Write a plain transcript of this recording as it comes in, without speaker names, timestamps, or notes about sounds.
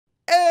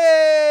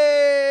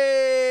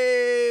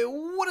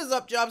What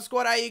is up, Job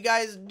Squad? How you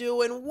guys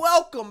doing?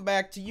 Welcome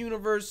back to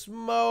Universe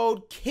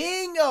Mode.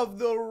 King of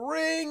the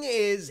Ring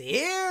is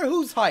here.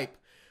 Who's hype?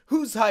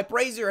 Who's hype?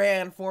 Raise your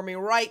hand for me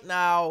right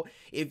now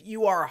if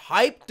you are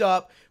hyped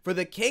up for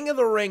the King of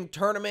the Ring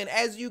tournament.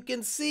 As you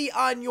can see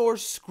on your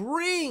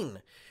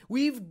screen,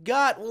 we've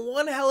got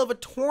one hell of a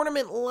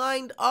tournament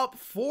lined up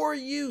for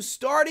you.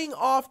 Starting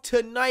off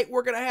tonight,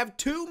 we're going to have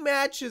two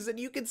matches, and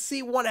you can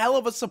see one hell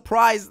of a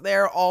surprise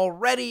there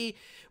already.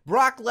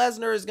 Brock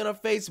Lesnar is going to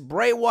face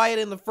Bray Wyatt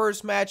in the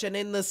first match, and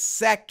in the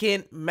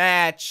second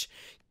match,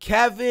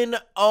 Kevin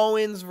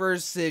Owens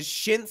versus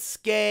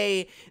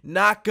Shinsuke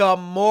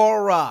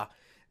Nakamura.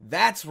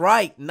 That's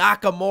right,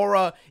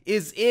 Nakamura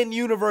is in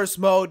Universe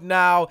Mode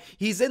now.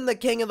 He's in the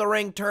King of the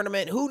Ring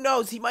tournament. Who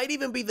knows, he might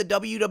even be the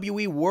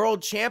WWE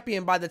World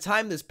Champion by the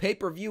time this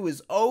pay-per-view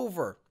is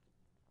over.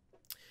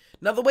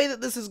 Now, the way that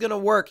this is going to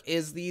work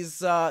is these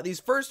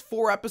first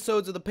 4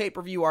 episodes of the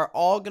pay-per-view are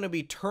all going to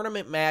be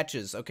tournament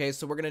matches, okay?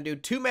 So we're going to do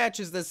 2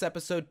 matches this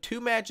episode, 2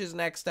 matches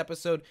next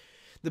episode.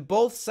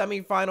 Both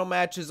semifinal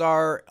matches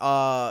are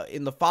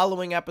in the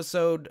following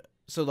episode.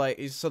 So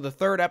the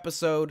third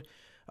episode,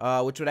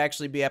 which would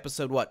actually be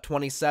episode,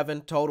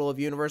 27 total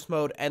of Universe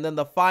Mode. And then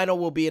the final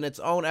will be in its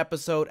own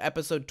episode,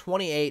 episode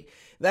 28.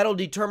 That'll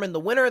determine the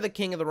winner of the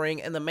King of the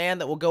Ring and the man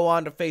that will go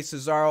on to face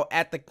Cesaro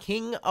at the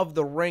King of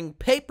the Ring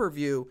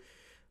pay-per-view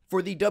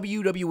for the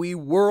WWE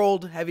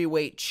World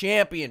Heavyweight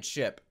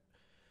Championship.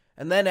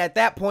 And then at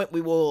that point,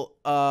 we will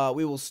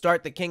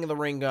start the King of the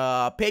Ring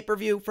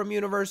pay-per-view from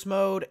Universe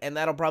Mode, and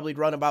that'll probably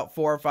run about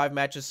 4 or 5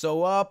 matches.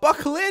 So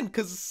buckle in,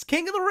 because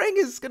King of the Ring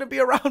is going to be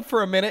around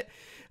for a minute.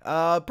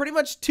 Pretty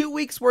much 2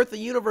 weeks worth of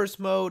Universe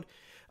Mode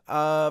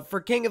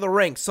for King of the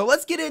Ring. So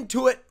let's get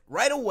into it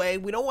right away.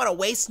 We don't want to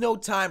waste no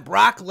time.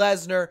 Brock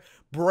Lesnar,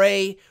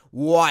 Bray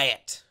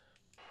Wyatt.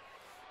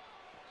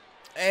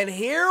 And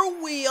here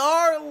we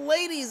are,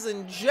 ladies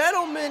and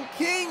gentlemen,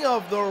 King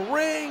of the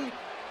Ring.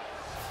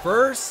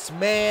 First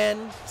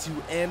man to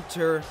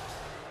enter.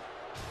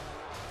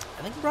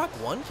 I think Brock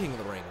won King of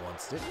the Ring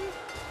once, didn't he?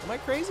 Am I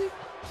crazy?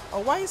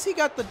 Oh, why has he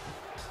got the...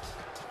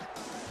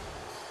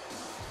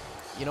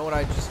 You know what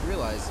I just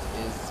realized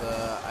is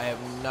I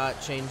have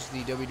not changed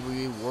the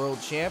WWE World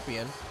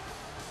Champion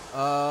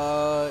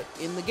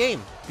in the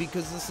game,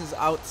 because this is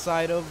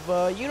outside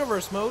of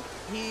Universe Mode.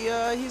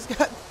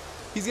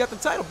 He's got the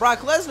title. Brock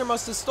Lesnar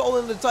must have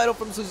stolen the title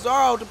from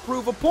Cesaro to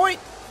prove a point.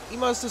 He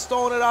must have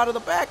stolen it out of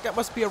the back. That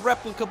must be a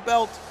replica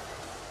belt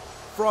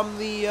from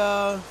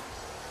the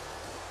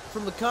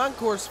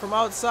concourse from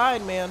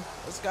outside, man.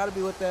 That's got to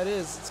be what that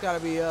is. It's got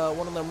to be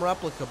one of them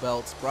replica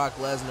belts. Brock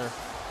Lesnar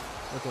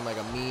looking like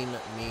a mean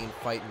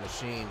fighting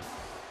machine.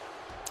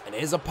 And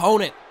his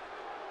opponent,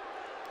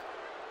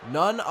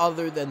 none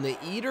other than the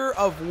Eater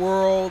of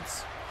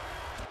Worlds,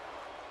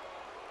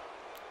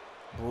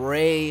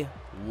 Bray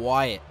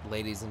Wyatt,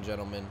 ladies and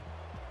gentlemen.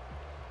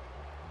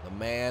 The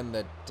man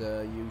that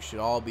you should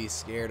all be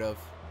scared of.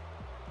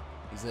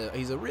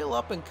 He's a real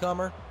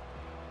up-and-comer.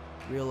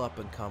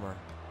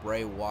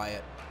 Bray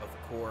Wyatt,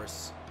 of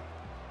course,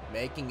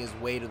 making his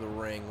way to the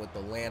ring with the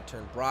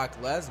lantern. Brock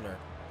Lesnar.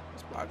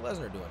 What's Brock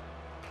Lesnar doing?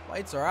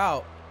 Lights are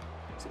out.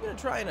 Is he going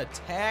to try and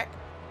attack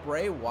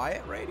Bray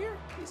Wyatt right here?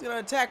 He's going to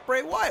attack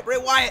Bray Wyatt. Bray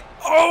Wyatt.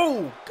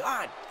 Oh,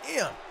 god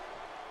damn.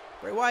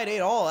 Bray Wyatt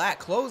ate all that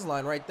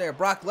clothesline right there.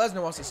 Brock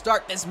Lesnar wants to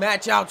start this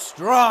match out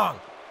strong.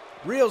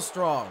 Real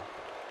strong.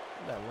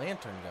 Where'd that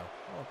lantern go?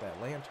 I want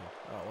that lantern.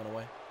 Oh, it went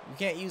away. You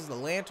can't use the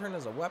lantern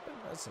as a weapon?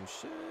 That's some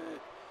shit.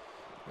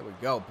 Here we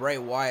go. Bray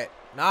Wyatt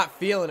not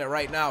feeling it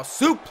right now.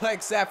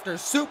 Suplex after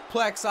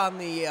suplex on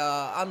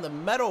the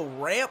metal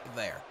ramp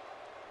there.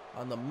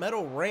 On the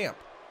metal ramp.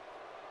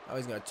 Now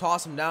he's going to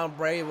toss him down.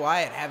 Bray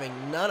Wyatt having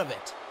none of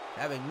it.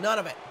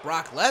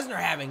 Brock Lesnar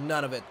having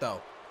none of it,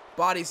 though.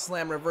 Body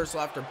slam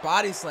reversal after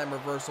body slam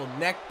reversal.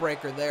 Neck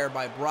breaker there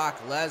by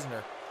Brock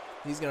Lesnar.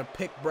 He's going to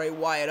pick Bray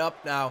Wyatt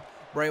up now.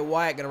 Bray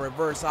Wyatt going to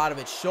reverse out of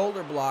it.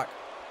 Shoulder block.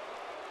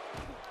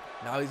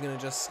 Now he's going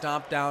to just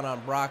stomp down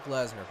on Brock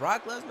Lesnar.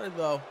 Brock Lesnar,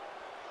 though,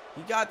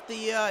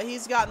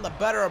 he's gotten the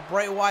better of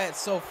Bray Wyatt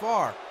so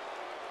far.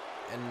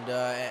 And,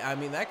 I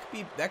mean, that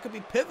could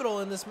be pivotal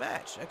in this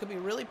match. That could be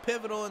really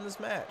pivotal in this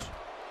match.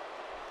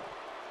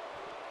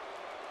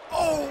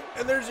 Oh,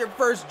 and there's your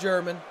first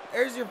German.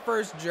 There's your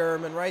first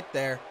German right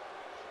there.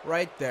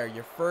 Right there,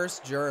 your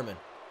first German.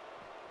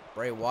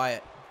 Bray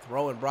Wyatt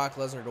throwing Brock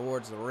Lesnar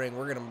towards the ring.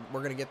 We're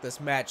gonna get this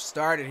match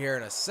started here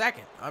in a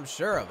second. I'm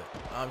sure of it.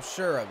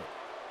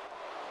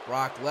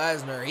 Brock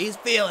Lesnar, he's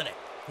feeling it.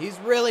 He's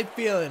really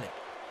feeling it.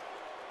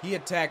 He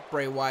attacked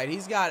Bray Wyatt.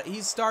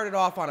 He's started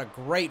off on a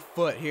great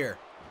foot here.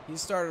 I'm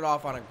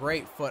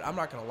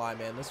not gonna lie,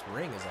 man. This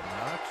ring is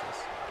obnoxious.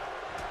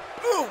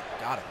 Boom!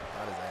 Got him.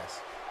 Got his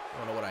ass. I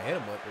don't know what I hit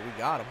him with, but we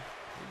got him.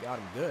 We got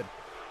him good.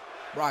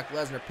 Brock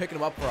Lesnar picking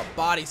him up for a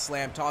body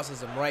slam,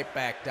 tosses him right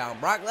back down.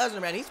 Brock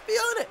Lesnar, man, he's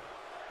feeling it.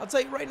 I'll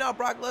tell you right now,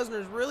 Brock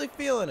Lesnar is really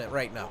feeling it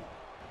right now.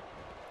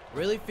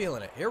 Really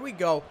feeling it. Here we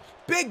go.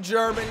 Big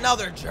German,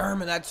 another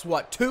German. That's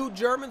what, 2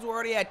 Germans? We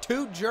already had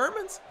 2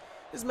 Germans?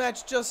 This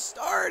match just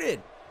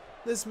started.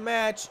 This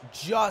match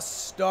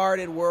just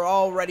started. We're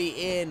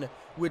already in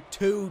with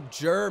 2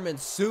 German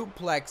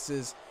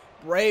suplexes.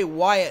 Bray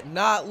Wyatt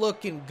not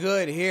looking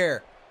good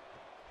here.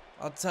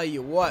 I'll tell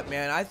you what,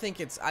 man. I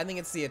think it's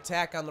the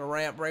attack on the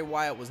ramp. Bray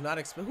Wyatt was not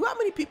expecting. How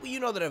many people you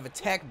know that have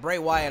attacked Bray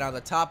Wyatt on the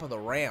top of the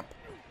ramp?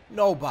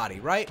 Nobody,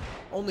 right?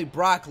 Only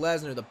Brock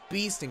Lesnar, the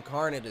beast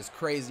incarnate, is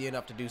crazy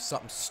enough to do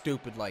something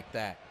stupid like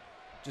that.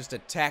 Just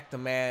attack the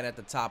man at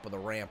the top of the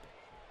ramp.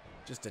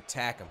 Just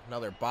attack him.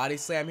 Another body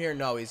slam here?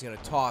 No, he's going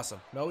to toss him.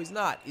 No, he's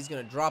not. He's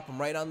going to drop him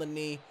right on the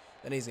knee.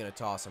 Then he's going to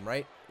toss him,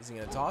 right? Is he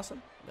going to toss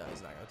him? No,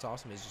 he's not going to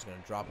toss him. He's just going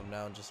to drop him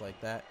down just like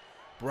that.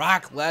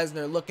 Brock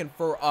Lesnar looking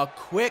for a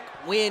quick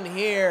win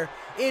here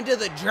into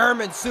the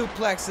German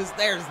suplexes.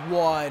 There's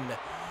 1.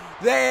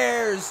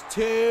 There's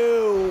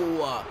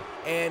 2.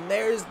 And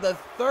there's the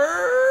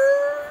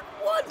 3rd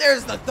one.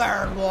 There's the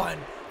 3rd one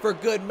for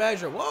good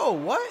measure. Whoa,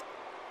 what?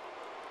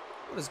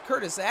 What is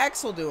Curtis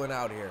Axel doing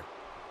out here?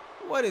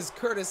 What is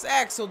Curtis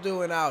Axel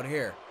doing out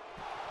here?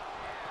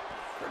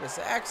 Curtis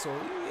Axel,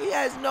 he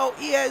has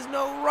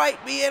no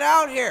right being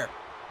out here.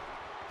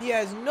 He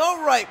has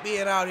no right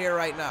being out here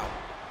right now.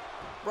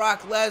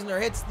 Brock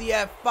Lesnar hits the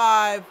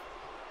F5.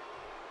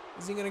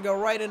 Is he going to go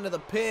right into the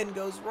pin?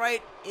 Goes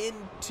right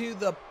into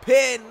the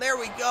pin. There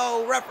we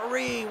go.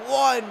 Referee,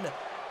 1,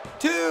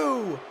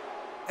 2.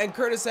 And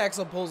Curtis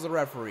Axel pulls the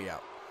referee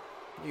out.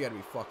 You got to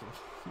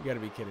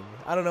be kidding me.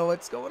 I don't know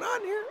what's going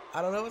on here.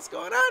 I don't know what's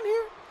going on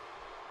here.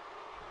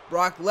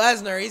 Brock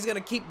Lesnar, he's going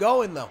to keep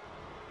going, though.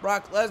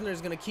 Brock Lesnar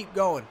is going to keep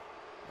going.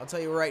 I'll tell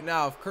you right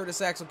now, if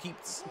Curtis Axel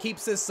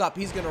keeps this up,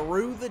 he's going to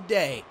rue the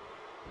day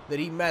that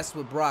he messed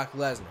with Brock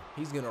Lesnar.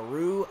 He's going to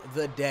rue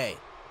the day.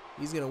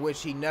 He's going to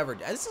wish he never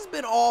did. This has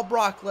been all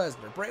Brock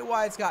Lesnar. Bray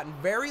Wyatt's gotten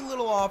very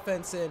little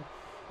offense in.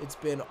 It's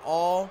been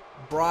all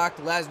Brock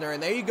Lesnar.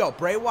 And there you go.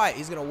 Bray Wyatt,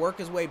 he's going to work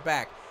his way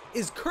back.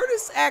 Is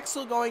Curtis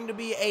Axel going to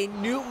be a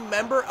new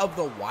member of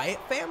the Wyatt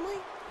family?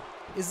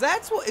 Is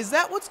that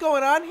what's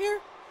going on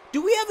here?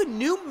 Do we have a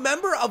new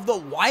member of the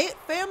Wyatt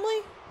family?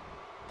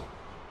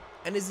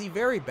 And is he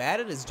very bad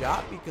at his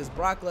job? Because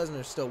Brock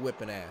Lesnar's still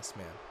whipping ass,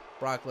 man.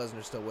 Brock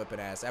Lesnar's still whipping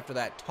ass. After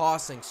that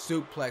tossing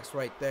suplex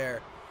right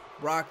there,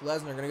 Brock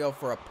Lesnar going to go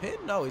for a pin?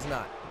 No, he's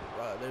not.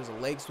 There's a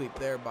leg sweep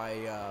there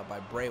by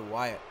Bray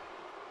Wyatt.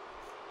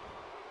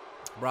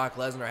 Brock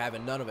Lesnar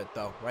having none of it,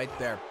 though. Right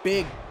there.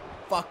 Big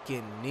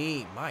fucking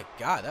knee. My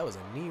God, that was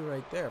a knee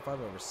right there if I've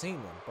ever seen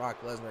one.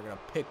 Brock Lesnar going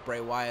to pick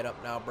Bray Wyatt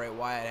up now. Bray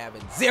Wyatt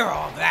having 0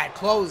 of that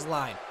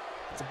clothesline.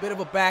 It's a bit of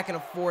a back and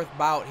a forth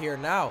bout here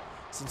now.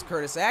 Since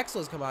Curtis Axel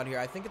has come out here,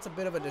 I think it's a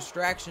bit of a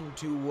distraction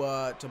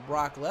to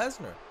Brock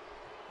Lesnar.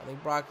 I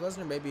think Brock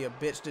Lesnar may be a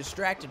bit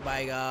distracted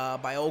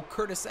by old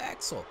Curtis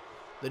Axel.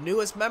 The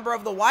newest member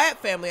of the Wyatt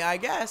family, I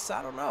guess.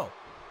 I don't know.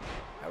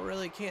 I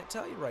really can't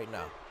tell you right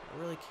now.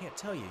 I really can't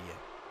tell you yet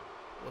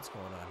what's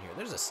going on here.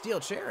 There's a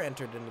steel chair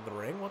entered into the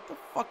ring. What the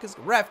fuck is...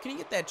 Ref, can you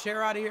get that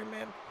chair out of here,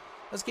 man?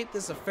 Let's keep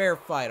this a fair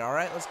fight, all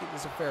right? Let's keep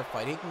this a fair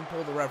fight. He can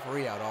pull the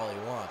referee out all he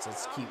wants.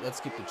 Let's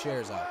keep the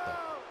chairs out, though.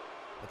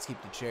 Let's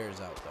keep the chairs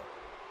out, though.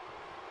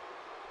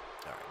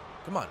 All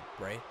right. Come on,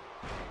 Bray.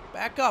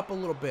 Back up a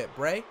little bit,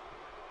 Bray.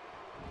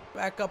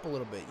 Back up a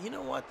little bit. You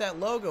know what? That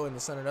logo in the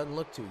center doesn't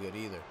look too good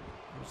either.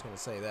 I'm just going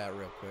to say that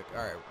real quick.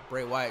 All right,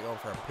 Bray Wyatt going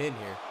for a pin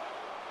here.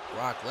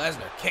 Brock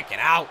Lesnar kicking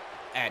out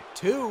at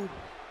 2.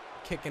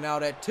 Kicking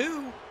out at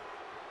 2.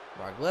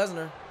 Brock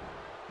Lesnar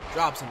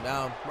drops him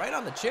down right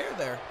on the chair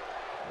there.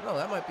 I don't know,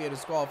 that might be a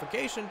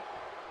disqualification.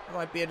 That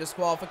might be a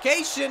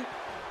disqualification.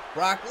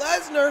 Brock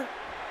Lesnar.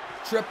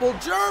 Triple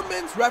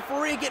Germans.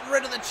 Referee getting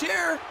rid of the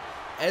chair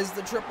as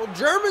the triple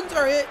Germans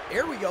are hit.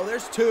 Here we go.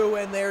 There's 2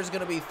 and there's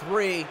going to be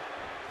 3.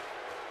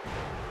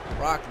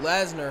 Brock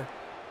Lesnar.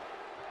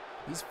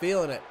 He's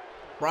feeling it.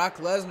 Brock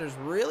Lesnar's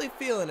really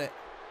feeling it.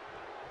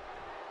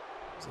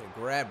 He's going to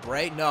grab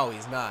Bray. No,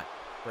 he's not.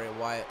 Bray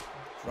Wyatt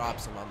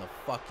drops him on the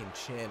fucking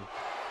chin.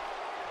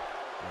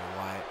 Bray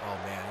Wyatt, oh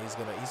man,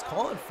 he's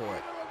calling for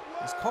it.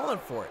 He's calling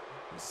for it.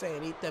 He's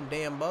saying eat them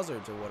damn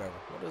buzzards or whatever.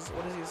 What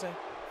does he say?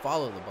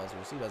 Follow the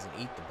buzzards. He doesn't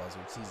eat the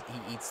buzzards.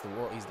 He eats the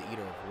world. He's the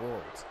eater of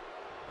worlds.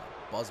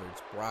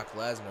 Buzzards. Brock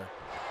Lesnar.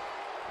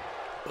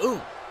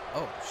 Boom.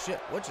 Oh shit,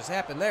 what just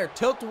happened there?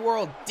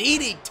 Tilt-a-whirl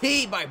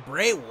DDT by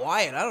Bray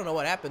Wyatt. I don't know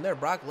what happened there.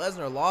 Brock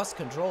Lesnar lost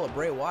control of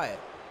Bray Wyatt.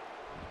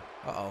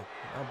 Uh-oh.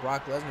 Now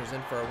Brock Lesnar's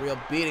in for a real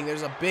beating.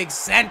 There's a big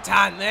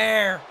senton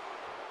there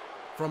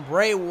from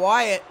Bray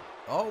Wyatt.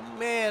 Oh,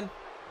 man.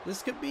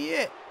 This could be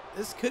it.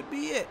 This could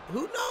be it.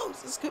 Who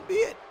knows? This could be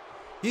it.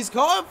 He's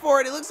calling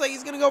for it. It looks like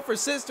he's going to go for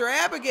Sister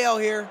Abigail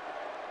here.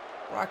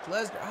 Brock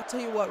Lesnar. I'll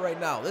tell you what right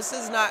now. This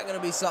is not going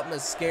to be something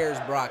that scares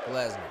Brock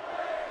Lesnar.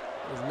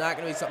 It's not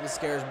going to be something that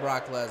scares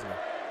Brock Lesnar.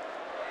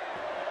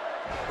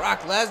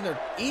 Brock Lesnar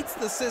eats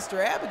the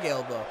Sister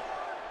Abigail, though.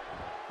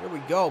 Here we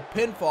go.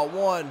 Pinfall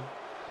 1.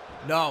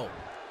 No.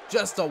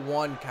 Just a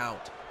 1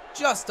 count.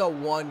 Just a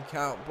 1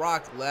 count.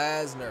 Brock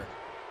Lesnar.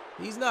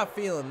 He's not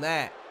feeling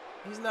that.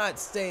 He's not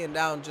staying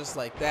down just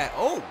like that.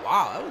 Oh,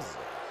 wow. That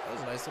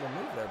was a nice little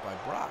move there by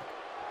Brock.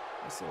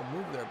 Nice little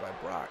move there by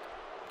Brock.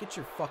 Get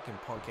your fucking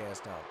punk ass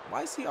down.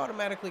 Why is he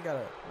automatically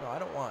gotta? No, I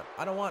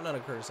don't want none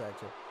of Curtis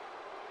Axel.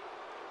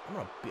 I'm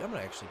gonna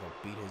actually go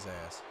beat his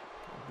ass.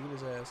 Beat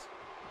his ass.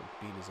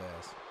 Beat his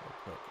ass. Real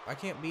quick. I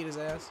can't beat his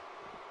ass.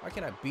 Why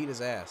can't I beat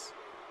his ass?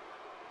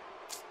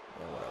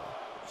 Yeah, whatever.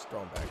 Just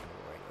throw him back into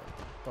the ring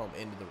then. Throw him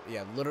into the,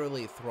 yeah,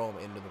 literally throw him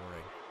into the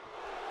ring.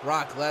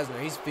 Brock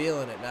Lesnar, he's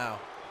feeling it now.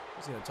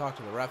 He's gonna talk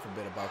to the ref a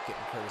bit about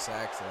getting Curtis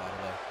Axel out of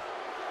there.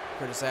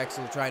 Curtis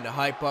Axel trying to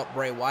hype up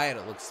Bray Wyatt,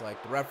 it looks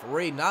like. The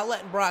referee not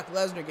letting Brock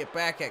Lesnar get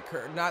back at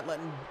not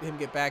letting him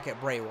get back at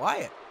Bray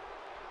Wyatt.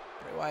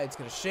 Bray Wyatt's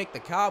gonna shake the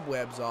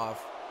cobwebs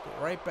off,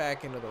 get right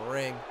back into the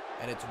ring,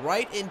 and it's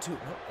right into.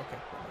 Oh,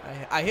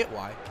 okay, I hit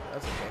Y.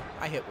 That's okay.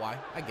 I hit Y.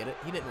 I get it.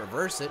 He didn't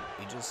reverse it.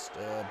 He just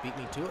beat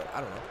me to it.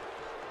 I don't know.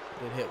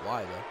 Did hit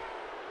Y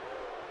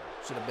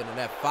though. Should have been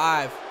an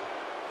F5.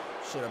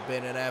 Should have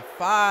been an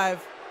F5.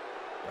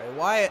 Bray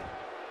Wyatt.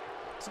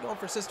 Is he going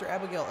for Sister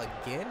Abigail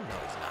again? No,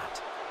 he's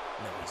not.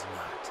 No, he's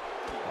not.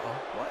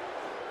 Uh-oh. What?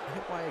 I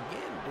hit Y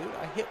again, dude.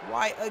 I hit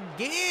Y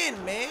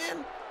again,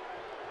 man.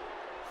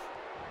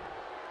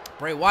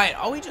 Bray Wyatt.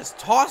 Oh, he just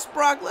tossed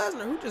Brock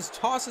Lesnar. Who just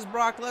tosses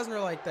Brock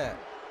Lesnar like that?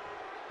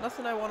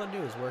 Nothing I want to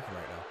do is working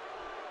right now.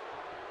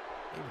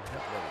 Even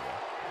there we go.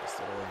 Just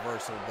a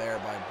reversal there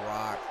by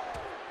Brock.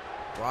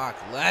 Brock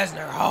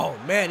Lesnar. Oh,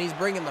 man. He's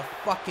bringing the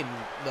fucking,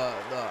 the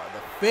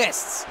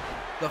fists.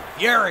 The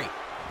fury.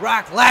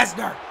 Brock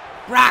Lesnar.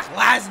 Brock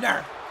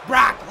Lesnar!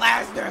 Brock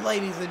Lesnar,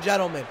 ladies and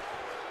gentlemen.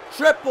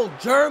 Triple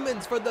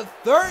Germans for the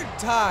third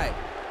time.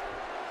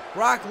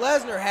 Brock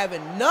Lesnar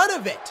having none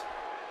of it.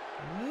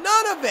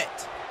 None of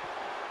it.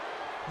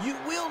 You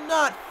will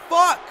not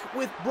fuck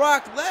with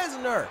Brock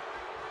Lesnar.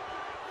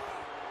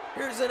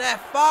 Here's an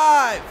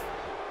F5.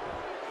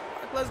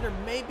 Brock Lesnar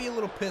may be a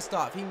little pissed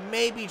off. He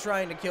may be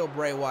trying to kill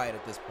Bray Wyatt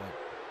at this point.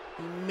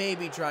 He may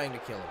be trying to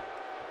kill him.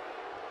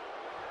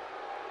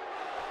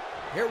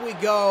 Here we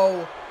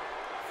go.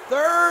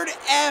 Third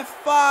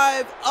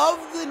F5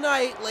 of the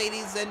night,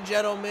 ladies and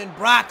gentlemen.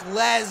 Brock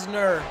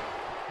Lesnar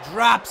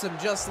drops him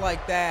just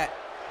like that.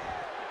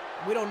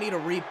 We don't need a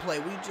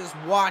replay. We just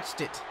watched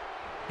it.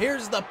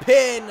 Here's the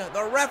pin,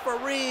 the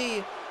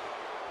referee,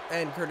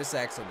 and Curtis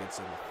Axel gets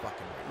in the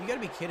fucking ring. You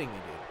gotta be kidding me,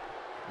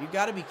 dude. You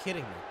gotta be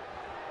kidding me.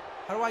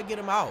 How do I get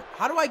him out?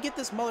 How do I get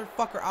this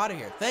motherfucker out of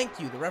here? Thank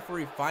you, the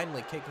referee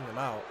finally kicking him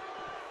out.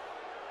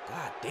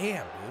 God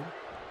damn, dude.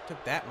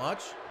 Took that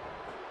much?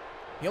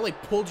 He only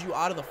pulled you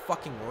out of the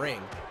fucking ring.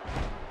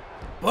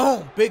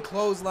 Boom! Big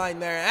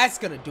clothesline there. That's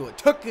gonna do it.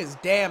 Took his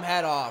damn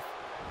head off.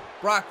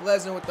 Brock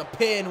Lesnar with the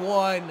pin.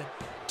 1,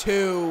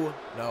 2.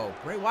 No.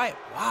 Bray Wyatt.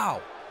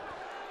 Wow.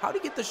 How'd he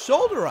get the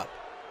shoulder up?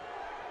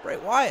 Bray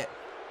Wyatt.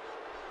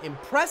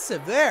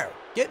 Impressive there.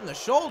 Getting the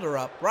shoulder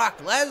up. Brock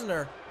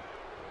Lesnar.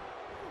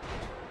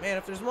 Man,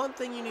 if there's one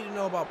thing you need to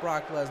know about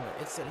Brock Lesnar,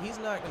 it's that he's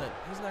not gonna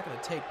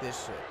take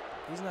this shit.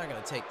 He's not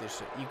gonna take this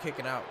shit. You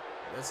kicking out.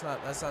 That's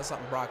not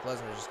something Brock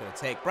Lesnar is just gonna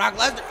take. Brock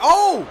Lesnar.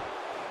 Oh!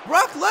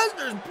 Brock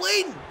Lesnar's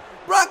bleeding.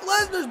 Brock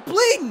Lesnar's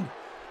bleeding.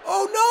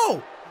 Oh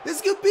no!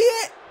 This could be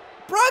it.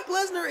 Brock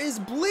Lesnar is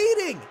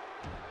bleeding.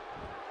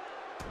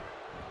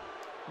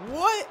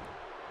 What?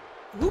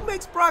 Who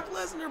makes Brock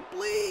Lesnar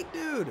bleed,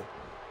 dude?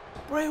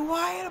 Bray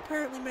Wyatt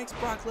apparently makes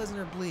Brock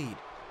Lesnar bleed.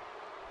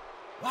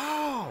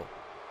 Wow.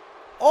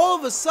 All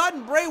of a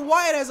sudden, Bray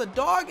Wyatt has a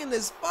dog in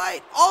this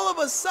fight. All of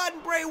a sudden,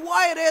 Bray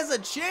Wyatt has a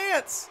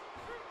chance.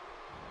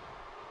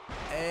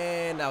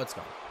 And now it's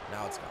gone.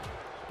 Now it's gone.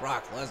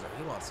 Brock Lesnar,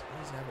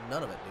 he's having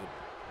none of it,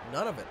 dude.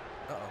 None of it.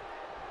 Uh-oh.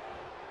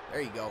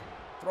 There you go.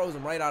 Throws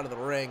him right out of the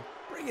ring.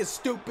 Bring his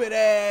stupid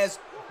ass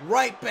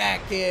right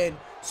back in.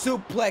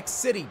 Suplex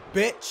City,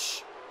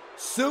 bitch.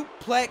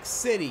 Suplex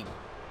City,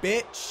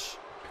 bitch.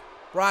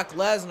 Brock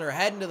Lesnar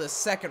heading to the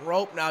second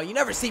rope now. You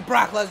never see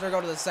Brock Lesnar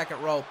go to the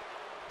second rope.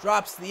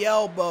 Drops the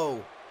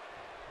elbow.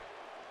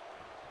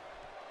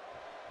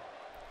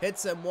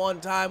 Hits him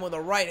one time with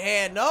a right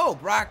hand. No,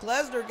 Brock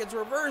Lesnar gets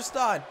reversed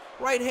on.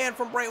 Right hand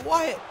from Bray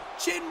Wyatt.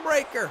 Chin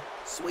breaker.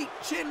 Sweet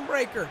chin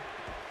breaker.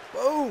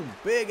 Boom.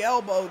 Big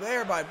elbow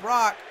there by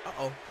Brock.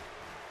 Uh-oh.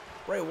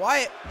 Bray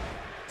Wyatt.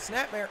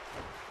 Snapmare.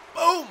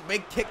 Boom.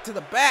 Big kick to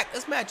the back.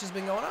 This match has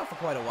been going on for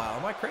quite a while.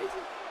 Am I crazy?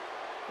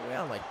 Are we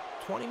on like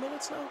 20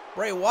 minutes now?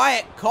 Bray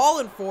Wyatt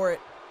calling for it.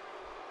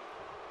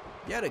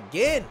 Yet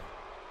again.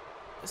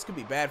 This could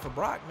be bad for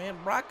Brock, man.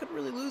 Brock could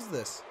really lose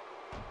this.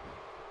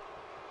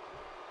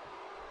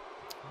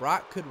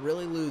 Brock could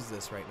really lose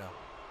this right now.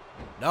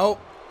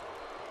 Nope.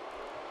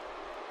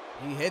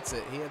 He hits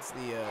it. He hits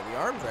the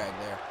arm drag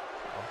there.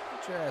 Oh,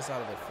 get your ass out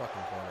of the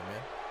fucking corner,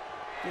 man.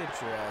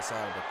 Get your ass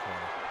out of the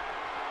corner.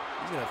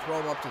 He's gonna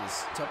throw him up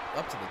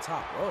to the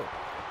top rope.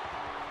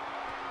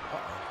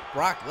 Uh-oh.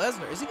 Brock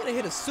Lesnar. Is he gonna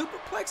hit a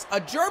superplex?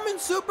 A German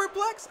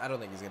superplex? I don't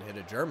think he's gonna hit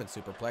a German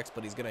superplex,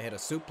 but he's gonna hit a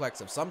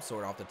suplex of some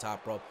sort off the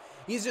top rope.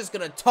 He's just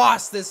gonna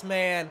toss this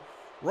man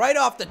right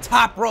off the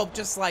top rope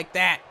just like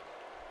that.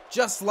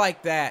 Just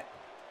like that.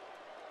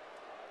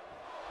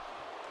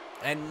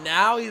 And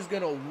now he's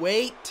going to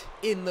wait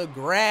in the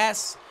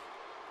grass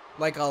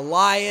like a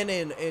lion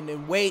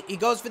and wait. He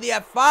goes for the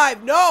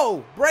F5.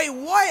 No! Bray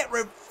Wyatt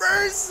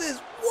reverses.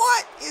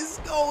 What is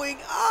going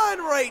on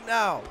right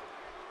now?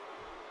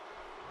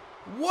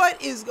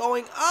 What is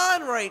going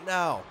on right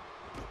now?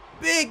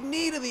 Big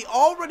knee to the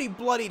already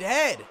bloodied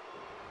head.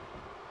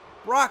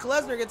 Brock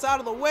Lesnar gets out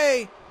of the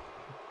way.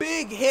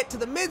 Big hit to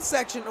the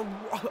midsection.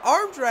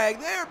 Arm drag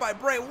there by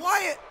Bray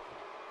Wyatt.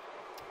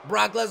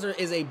 Brock Lesnar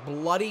is a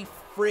bloody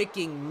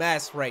freaking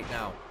mess right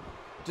now.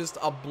 Just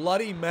a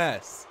bloody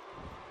mess.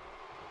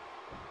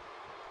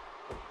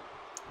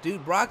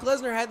 Dude, Brock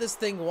Lesnar had this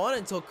thing won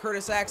until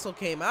Curtis Axel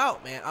came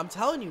out, man. I'm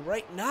telling you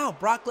right now,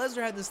 Brock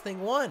Lesnar had this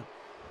thing won.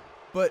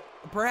 But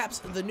perhaps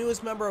the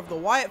newest member of the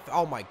Wyatt...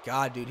 Oh my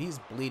god, dude, he's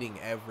bleeding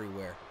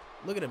everywhere.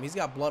 Look at him. He's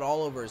got blood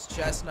all over his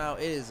chest now.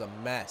 It is a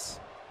mess.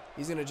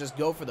 He's going to just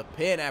go for the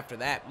pin after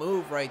that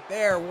move right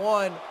there.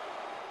 1,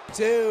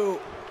 2...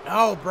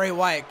 No, Bray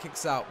Wyatt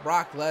kicks out.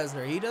 Brock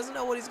Lesnar, he doesn't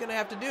know what he's going to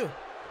have to do.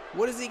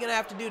 What is he going to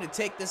have to do to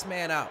take this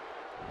man out?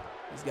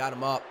 He's got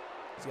him up.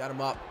 He's got him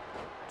up.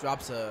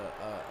 Drops an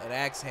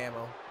axe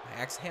handle.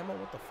 Axe handle?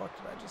 What the fuck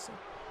did I just say?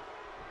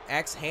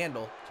 Axe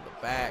handle to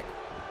the back.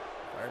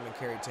 Fireman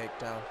carry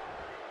takedown.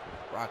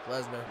 Brock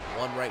Lesnar.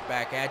 One right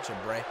back at you,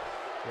 Bray.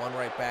 One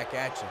right back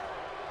at you.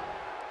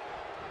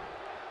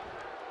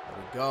 There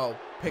we go.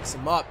 Picks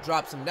him up.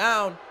 Drops him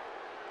down.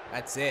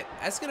 That's it.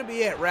 That's going to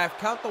be it, ref.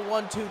 Count the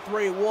 1, 2,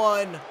 3.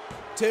 1,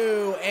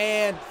 2,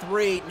 and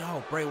 3.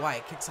 No, Bray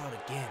Wyatt kicks out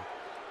again.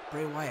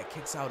 Bray Wyatt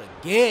kicks out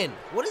again.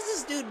 What is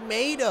this dude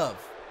made of?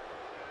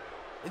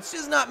 It's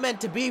just not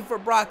meant to be for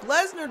Brock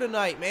Lesnar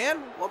tonight, man.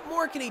 What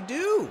more can he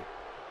do?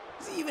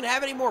 Does he even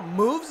have any more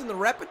moves in the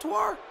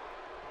repertoire?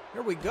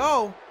 Here we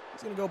go.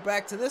 He's going to go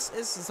back to this.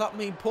 This is something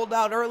he pulled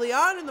out early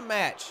on in the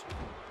match.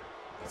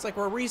 It's like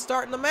we're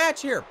restarting the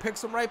match here.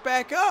 Picks him right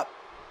back up.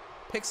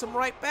 Picks him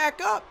right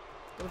back up.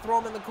 Gonna throw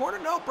him in the corner?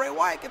 No, Bray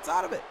Wyatt gets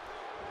out of it.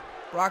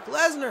 Brock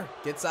Lesnar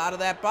gets out of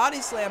that body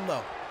slam,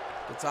 though.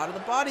 Gets out of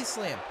the body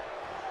slam.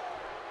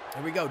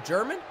 Here we go.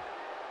 German?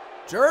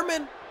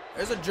 German.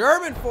 There's a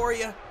German for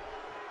you.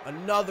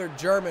 Another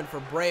German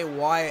for Bray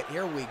Wyatt.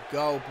 Here we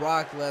go.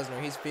 Brock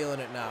Lesnar. He's feeling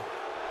it now.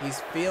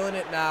 He's feeling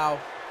it now.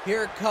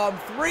 Here come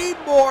 3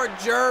 more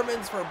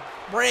Germans for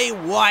Bray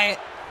Wyatt.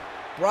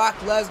 Brock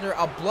Lesnar,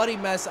 a bloody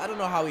mess. I don't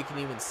know how he can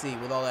even see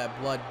with all that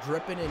blood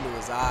dripping into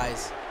his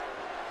eyes.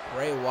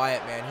 Bray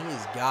Wyatt, man, he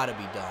has got to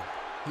be done.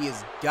 He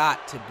has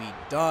got to be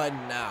done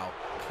now.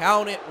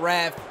 Count it,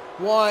 ref.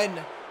 1,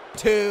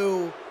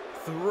 2,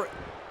 3.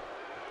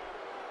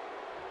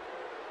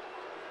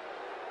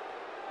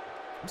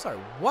 I'm sorry,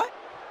 what?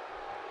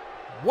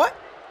 What?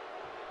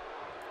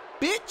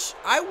 Bitch,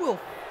 I will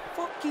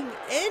fucking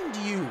end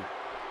you.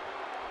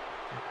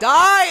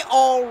 Die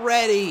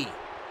already.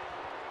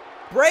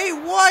 Bray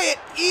Wyatt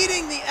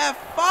eating the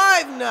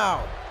F5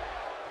 now.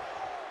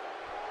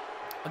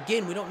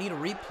 Again, we don't need a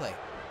replay.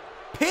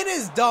 Pin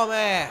his dumb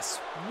ass.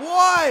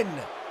 1,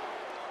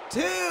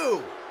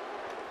 2.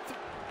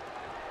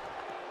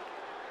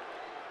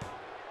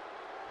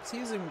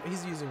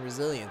 He's using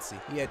resiliency.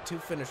 He had 2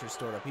 finishers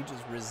stored up. He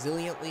just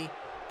resiliently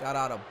got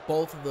out of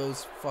both of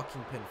those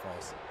fucking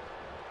pinfalls.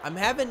 I'm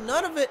having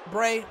none of it,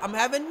 Bray. I'm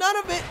having none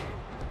of it.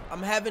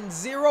 I'm having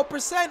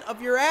 0%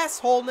 of your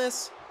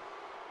assholeness.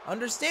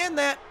 Understand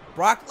that.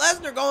 Brock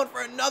Lesnar going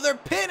for another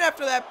pin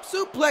after that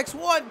suplex.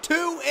 1,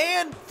 2,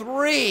 and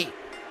 3.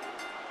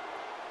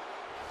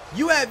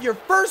 You have your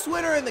first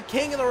winner in the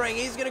King of the Ring.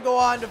 He's going to go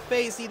on to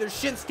face either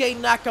Shinsuke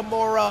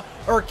Nakamura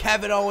or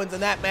Kevin Owens,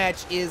 and that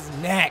match is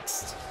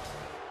next.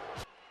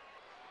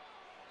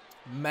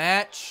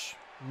 Match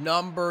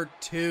number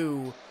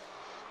 2.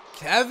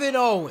 Kevin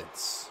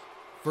Owens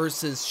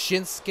versus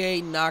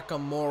Shinsuke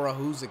Nakamura.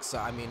 Who's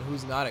excited? I mean,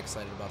 who's not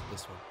excited about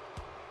this one?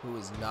 Who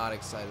is not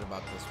excited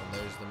about this one?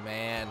 There's the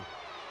man.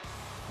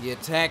 He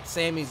attacked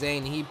Sami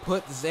Zayn. He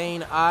put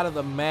Zayn out of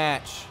the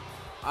match,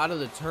 out of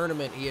the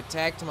tournament. He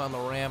attacked him on the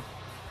ramp.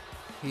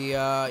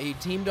 He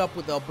teamed up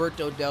with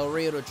Alberto Del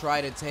Rio to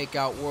try to take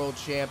out world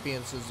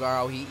champion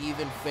Cesaro. He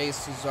even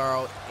faced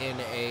Cesaro in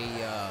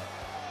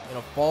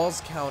a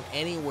Falls Count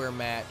Anywhere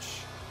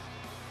match.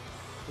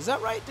 Is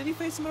that right? Did he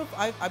face him in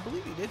a... I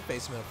believe he did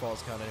face him in a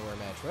Falls Count Anywhere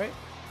match, right?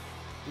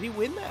 Did he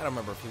win that? I don't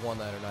remember if he won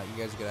that or not.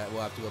 You guys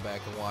will have to go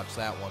back and watch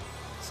that one.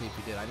 See if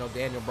he did. I know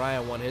Daniel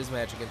Bryan won his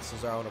match against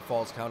Cesaro in a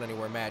Falls Count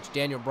Anywhere match.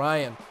 Daniel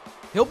Bryan,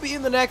 he'll be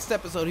in the next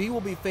episode. He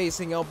will be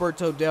facing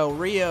Alberto Del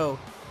Rio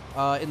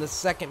in the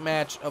second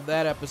match of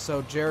that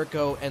episode.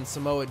 Jericho and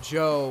Samoa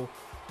Joe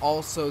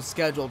also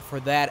scheduled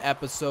for that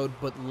episode.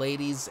 But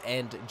ladies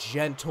and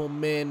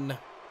gentlemen,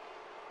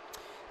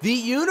 the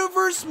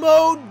Universe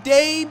Mode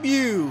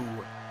debut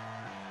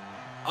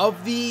of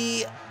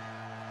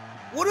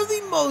one of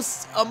the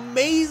most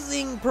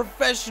amazing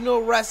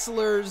professional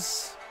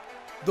wrestlers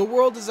the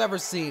world has ever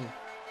seen.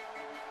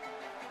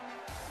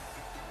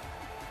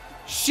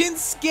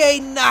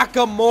 Shinsuke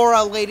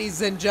Nakamura,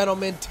 ladies and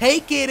gentlemen.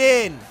 Take it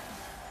in.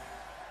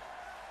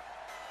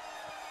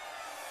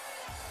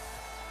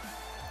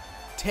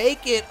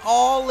 Take it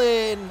all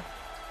in.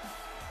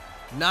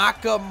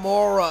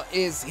 Nakamura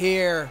is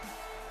here.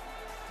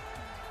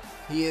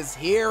 He is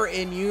here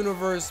in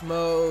universe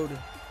mode.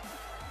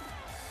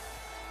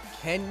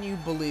 Can you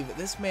believe it?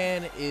 This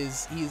man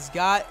is, he's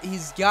got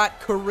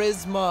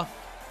charisma.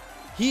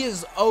 He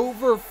is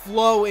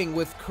overflowing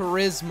with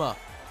charisma.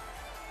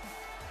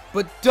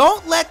 But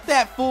don't let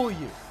that fool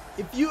you.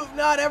 If you have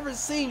not ever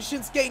seen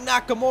Shinsuke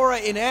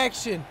Nakamura in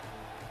action,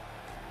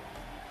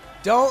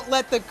 don't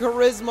let the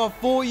charisma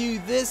fool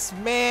you. This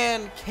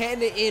man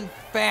can in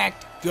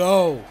fact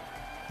go.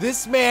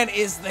 This man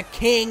is the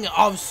king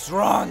of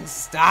strong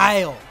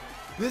style.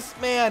 This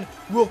man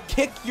will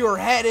kick your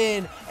head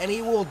in and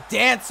he will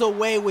dance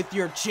away with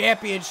your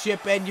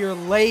championship and your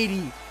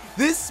lady.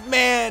 This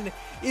man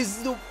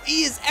is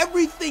he is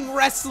everything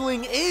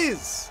wrestling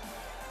is.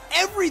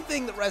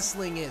 Everything that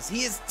wrestling is.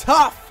 He is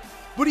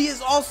tough, but he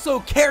is also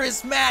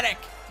charismatic.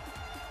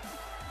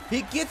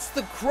 He gets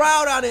the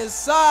crowd on his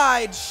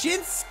side.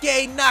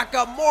 Shinsuke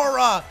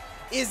Nakamura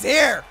is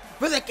here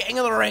for the King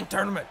of the Ring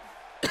tournament.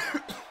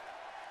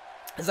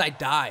 As I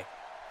die,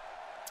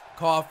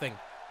 coughing.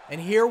 And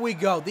here we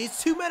go.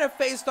 These two men have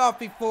faced off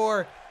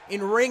before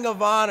in Ring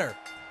of Honor.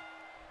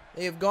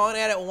 They have gone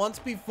at it once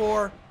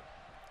before.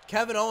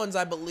 Kevin Owens,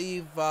 I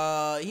believe,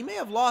 he may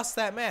have lost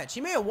that match.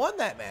 He may have won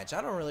that match.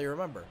 I don't really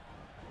remember.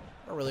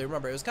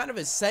 It was kind of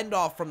his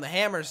send-off from the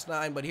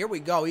Hammerstein, but here we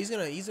go. He's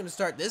gonna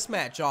start this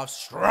match off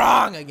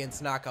strong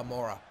against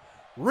Nakamura.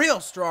 Real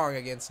strong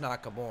against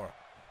Nakamura.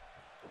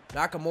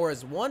 Nakamura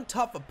is one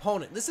tough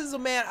opponent. This is a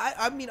man,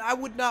 I mean, I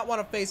would not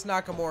want to face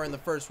Nakamura in the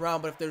first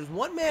round, but if there's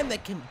one man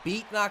that can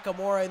beat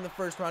Nakamura in the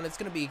first round, it's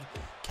going to be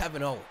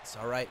Kevin Owens,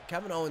 all right?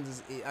 Kevin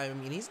Owens is, I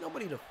mean, he's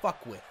nobody to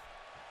fuck with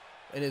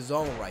in his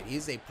own right.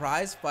 He's a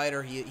prize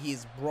fighter.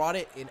 He's brought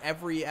it in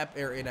every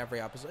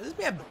episode. This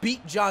man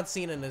beat John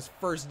Cena in his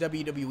first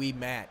WWE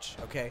match,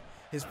 okay?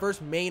 His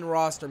first main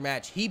roster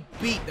match. He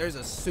beat, there's a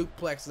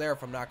suplex there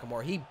from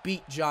Nakamura. He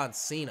beat John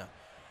Cena,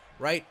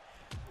 right?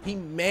 He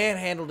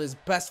manhandled his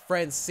best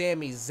friend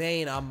Sami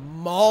Zayn on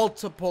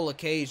multiple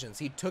occasions.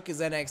 He took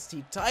his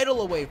NXT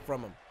title away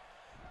from him.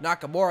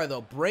 Nakamura,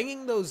 though,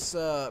 bringing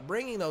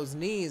those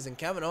knees, and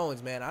Kevin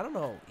Owens, man, I don't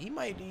know. He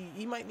might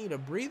need a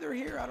breather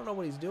here. I don't know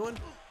what he's doing.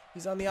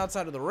 He's on the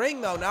outside of the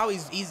ring though. Now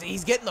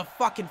he's getting the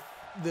fucking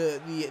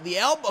the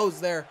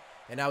elbows there,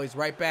 and now he's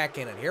right back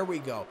in it. Here we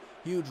go.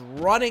 Huge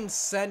running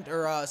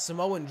center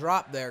Samoan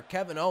drop there.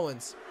 Kevin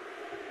Owens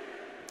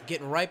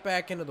getting right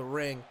back into the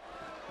ring.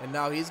 And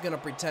now he's going to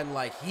pretend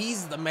like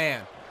he's the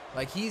man.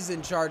 Like he's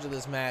in charge of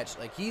this match.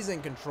 Like he's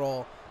in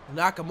control.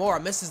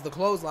 Nakamura misses the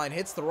clothesline.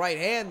 Hits the right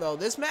hand, though.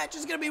 This match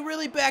is going to be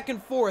really back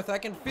and forth. I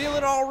can feel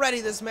it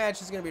already. This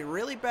match is going to be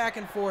really back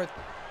and forth.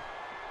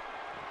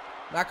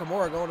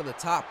 Nakamura going to the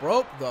top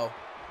rope, though.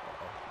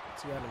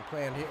 What's he having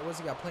planned here? What's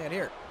he got planned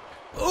here?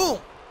 Boom!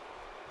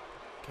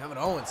 Kevin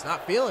Owens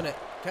not feeling it.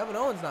 Kevin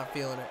Owens not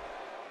feeling it.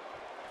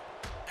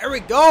 There we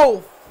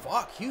go.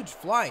 Fuck. Huge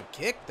flying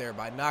kick there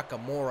by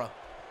Nakamura.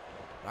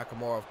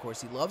 Nakamura, of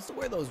course, he loves to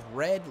wear those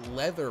red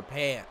leather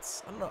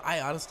pants. I don't know.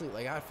 I honestly,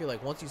 like, I feel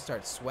like once you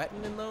start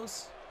sweating in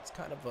those, it's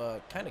kind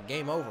of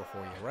game over for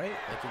you, right?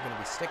 Like you're gonna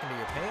be sticking to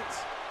your pants.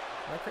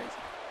 Am I crazy?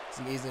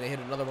 See, he's gonna hit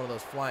another one of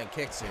those flying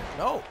kicks here.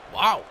 No,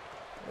 wow,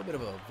 a little bit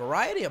of a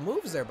variety of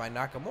moves there by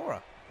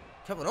Nakamura.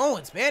 Kevin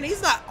Owens, man,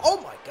 he's not. Oh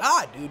my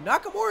God, dude,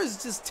 Nakamura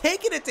is just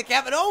taking it to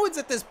Kevin Owens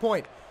at this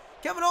point.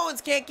 Kevin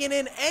Owens can't get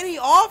in any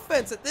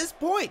offense at this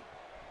point.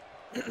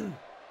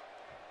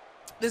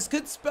 This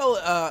could spell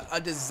a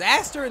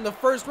disaster in the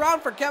first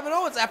round for Kevin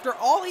Owens after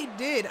all he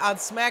did on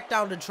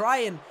SmackDown to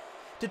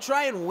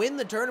try and win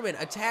the tournament,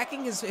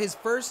 attacking his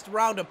first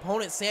round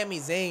opponent Sami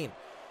Zayn,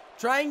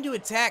 trying to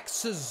attack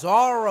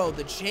Cesaro,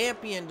 the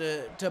champion,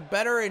 to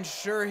better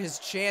ensure his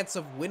chance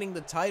of winning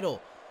the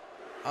title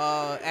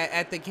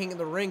at the King of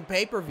the Ring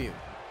pay-per-view,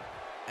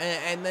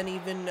 and then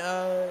even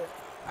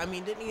I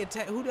mean, didn't he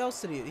attack? Who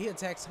else did he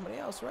attack? Somebody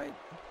else, right?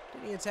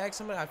 Didn't he attack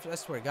somebody? I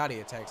swear to God, he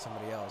attacked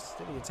somebody else.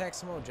 Did he attack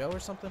Samoa Joe or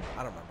something?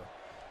 I don't remember.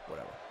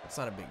 Whatever. It's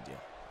not a big deal.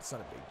 It's not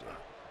a big deal.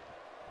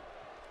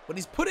 But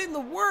he's put in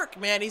the work,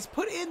 man. He's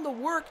put in the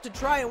work to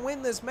try and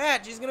win this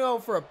match. He's going to go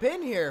for a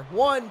pin here.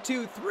 1,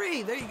 2,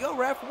 3. There you go,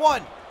 ref.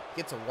 1.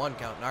 Gets a 1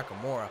 count,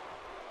 Nakamura.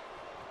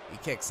 He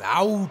kicks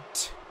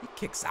out. He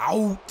kicks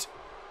out.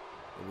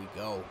 Here we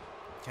go.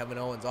 Kevin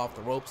Owens off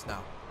the ropes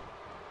now.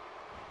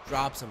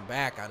 Drops him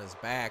back on his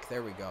back.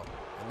 There we go.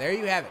 And there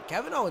you have it.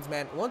 Kevin Owens,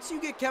 man. Once you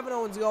get Kevin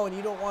Owens going,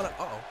 you don't want to...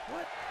 Uh-oh.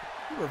 What?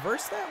 He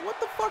reversed that? What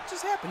the fuck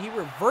just happened? He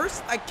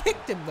reversed? I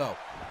kicked him, though.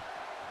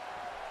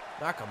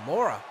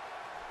 Nakamura.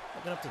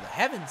 Looking up to the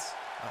heavens.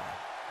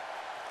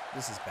 Uh-oh.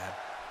 This is bad.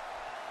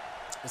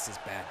 This is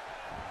bad.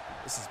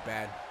 This is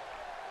bad.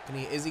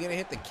 Is he going to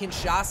hit the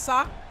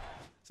Kinshasa?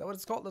 Is that what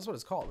it's called? That's what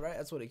it's called, right?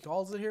 That's what he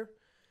calls it here.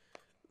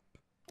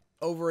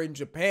 Over in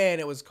Japan,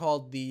 it was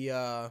called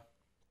the...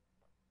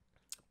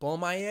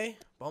 Bomaye?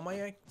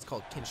 It's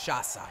called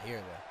Kinshasa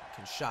here,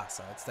 though.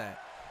 Kinshasa.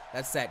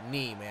 That's that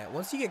knee, man.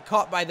 Once you get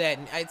caught by that,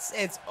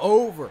 it's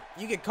over.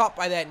 You get caught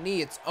by that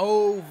knee, it's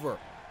over.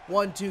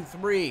 1, 2,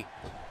 3.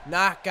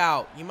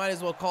 Knockout. You might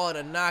as well call it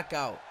a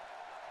knockout.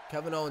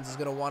 Kevin Owens is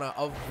going to want to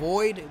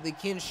avoid the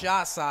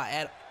Kinshasa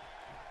at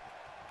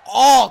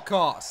all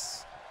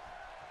costs.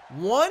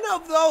 One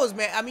of those,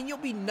 man. I mean, you'll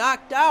be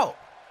knocked out,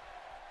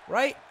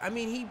 right? I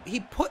mean, he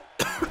put...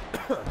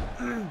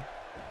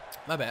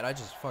 My bad, I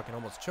just fucking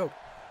almost choked.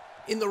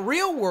 In the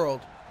real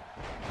world,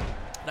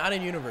 not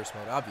in universe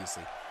mode,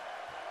 obviously,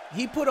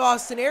 he put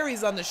Austin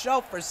Aries on the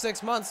shelf for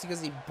 6 months because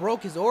he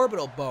broke his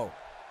orbital bone.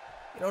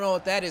 You don't know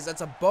what that is?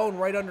 That's a bone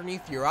right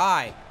underneath your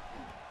eye.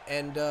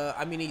 And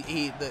I mean,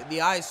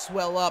 the eyes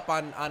swell up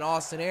on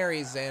Austin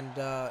Aries, and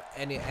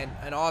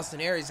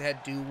Austin Aries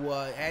had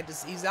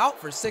to he's out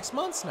for 6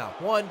 months now.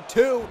 1,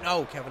 2,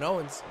 no, Kevin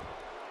Owens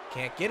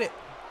can't get it.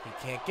 He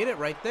can't get it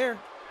right there.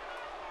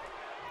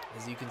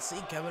 As you can see,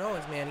 Kevin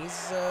Owens, man,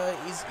 he's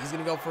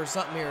gonna go for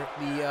something here.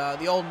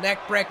 The old neck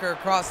breaker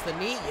across the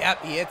knee.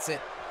 Yep, he hits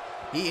it.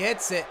 He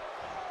hits it.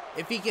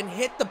 If he can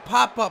hit the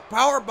pop-up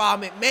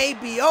powerbomb, it may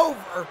be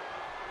over.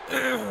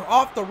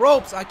 Off the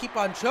ropes. I keep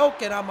on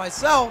choking on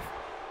myself.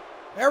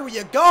 There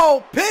you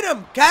go. Pin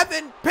him,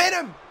 Kevin. Pin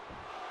him.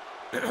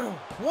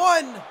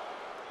 1,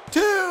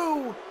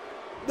 2.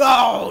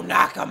 No,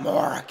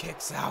 Nakamura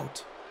kicks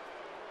out.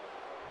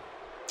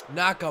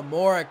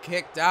 Nakamura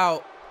kicked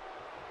out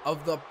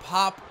of the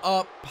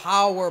pop-up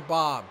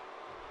powerbomb.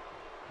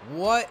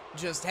 What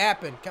just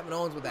happened? Kevin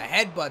Owens with a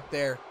headbutt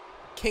there.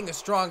 King of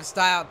Strong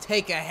Style,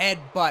 take a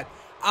headbutt.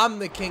 I'm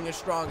the King of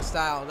Strong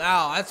Style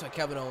now. That's what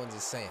Kevin Owens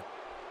is saying.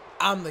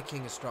 I'm the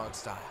King of Strong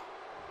Style.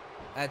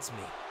 That's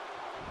me.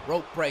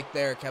 Rope break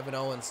there. Kevin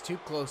Owens too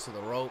close to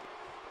the rope.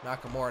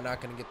 Nakamura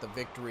not going to get the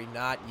victory.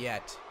 Not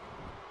yet.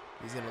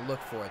 He's going to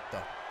look for it,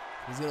 though.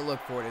 He's going to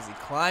look for it as he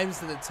climbs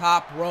to the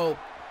top rope.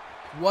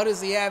 What does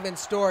he have in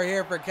store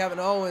here for Kevin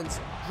Owens?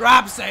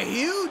 Drops a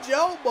huge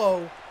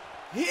elbow.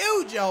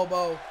 Huge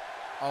elbow.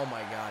 Oh,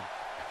 my God.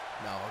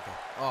 No, okay.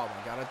 Oh,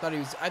 my God. I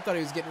thought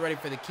he was getting ready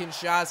for the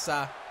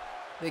Kinshasa.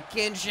 The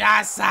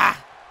Kinshasa.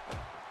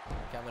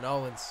 Kevin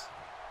Owens.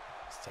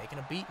 Taking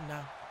a beating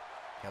now.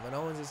 Kevin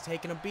Owens is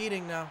taking a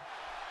beating now.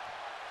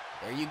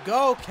 There you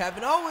go.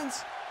 Kevin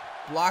Owens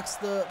blocks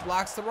the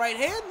right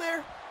hand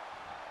there.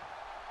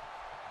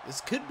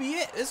 This could be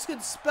it. This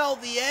could spell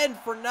the end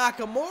for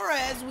Nakamura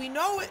as we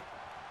know it.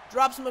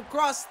 Drops him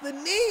across the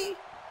knee.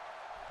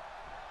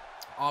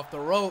 Off the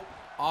rope.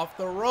 Off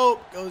the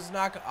rope goes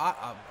I'm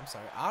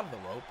sorry, out of the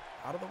rope.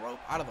 Out of the rope.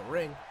 Out of the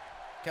ring.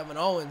 Kevin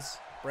Owens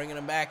bringing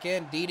him back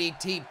in.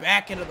 DDT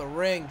back into the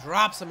ring.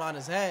 Drops him on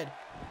his head.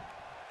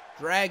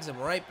 Drags him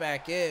right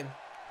back in.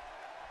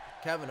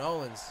 Kevin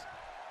Owens.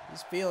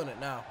 He's feeling it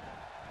now.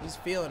 He's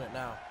feeling it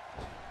now.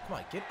 Come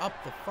on, get up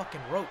the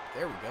fucking rope.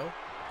 There we go.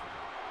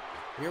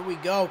 Here we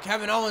go.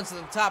 Kevin Owens to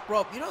the top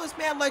rope. You know this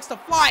man likes to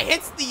fly.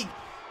 Hits the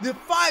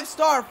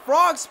 5-star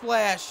frog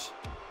splash.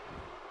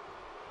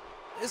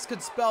 This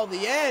could spell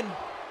the end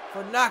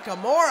for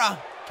Nakamura.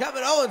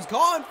 Kevin Owens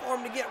calling for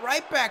him to get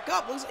right back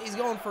up. Looks like he's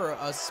going for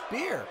a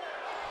spear.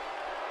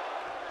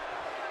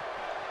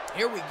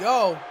 Here we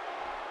go.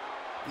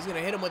 He's going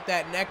to hit him with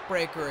that neck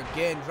breaker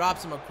again.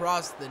 Drops him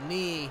across the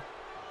knee.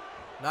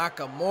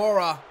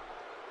 Nakamura.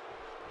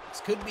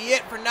 This could be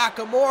it for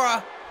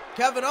Nakamura.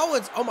 Kevin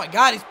Owens. Oh my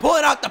God, he's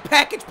pulling out the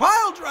package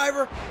pile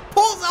driver.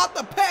 Pulls out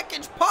the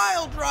package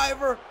pile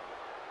driver.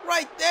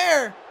 Right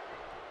there.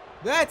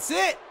 That's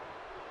it.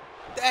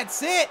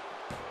 That's it.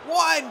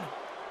 1,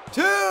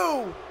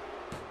 2,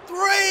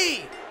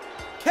 3.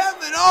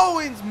 Kevin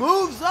Owens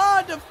moves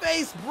on to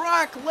face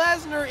Brock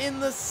Lesnar in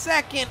the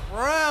 2nd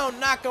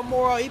round.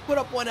 Nakamura, he put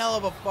up one hell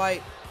of a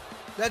fight.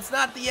 That's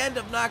not the end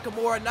of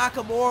Nakamura.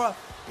 Nakamura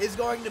is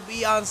going to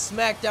be on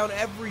SmackDown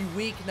every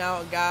week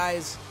now,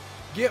 guys.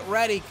 Get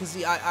ready, because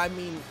Nakamura,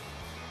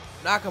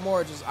 I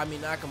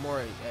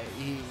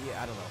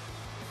don't know.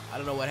 I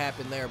don't know what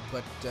happened there,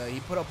 but he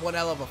put up one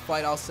hell of a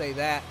fight, I'll say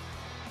that.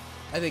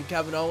 I think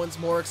Kevin Owens,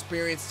 more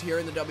experienced here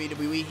in the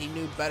WWE. He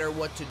knew better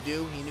what to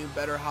do. He knew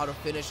better how to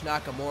finish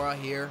Nakamura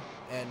here.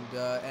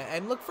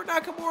 And look for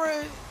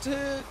Nakamura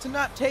to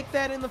not take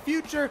that in the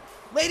future.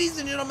 Ladies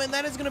and gentlemen,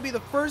 that is going to be the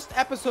first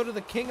episode of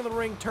the King of the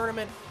Ring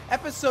tournament.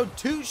 Episode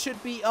 2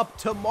 should be up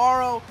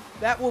tomorrow.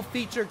 That will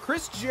feature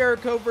Chris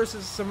Jericho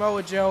versus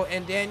Samoa Joe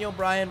and Daniel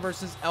Bryan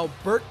versus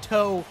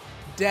Alberto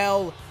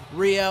Del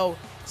Rio.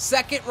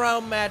 2nd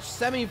round match,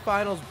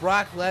 semifinals,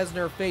 Brock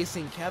Lesnar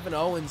facing Kevin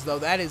Owens, though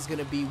that is going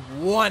to be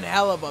one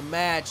hell of a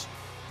match.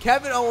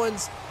 Kevin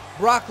Owens,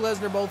 Brock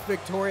Lesnar both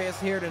victorious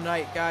here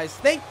tonight, guys.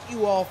 Thank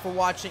you all for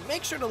watching.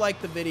 Make sure to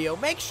like the video.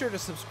 Make sure to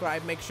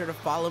subscribe. Make sure to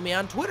follow me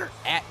on Twitter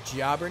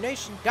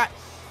 @JobberNation. Guys,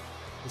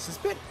 this has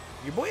been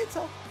your boy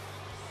Intel.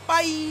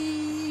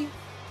 Bye!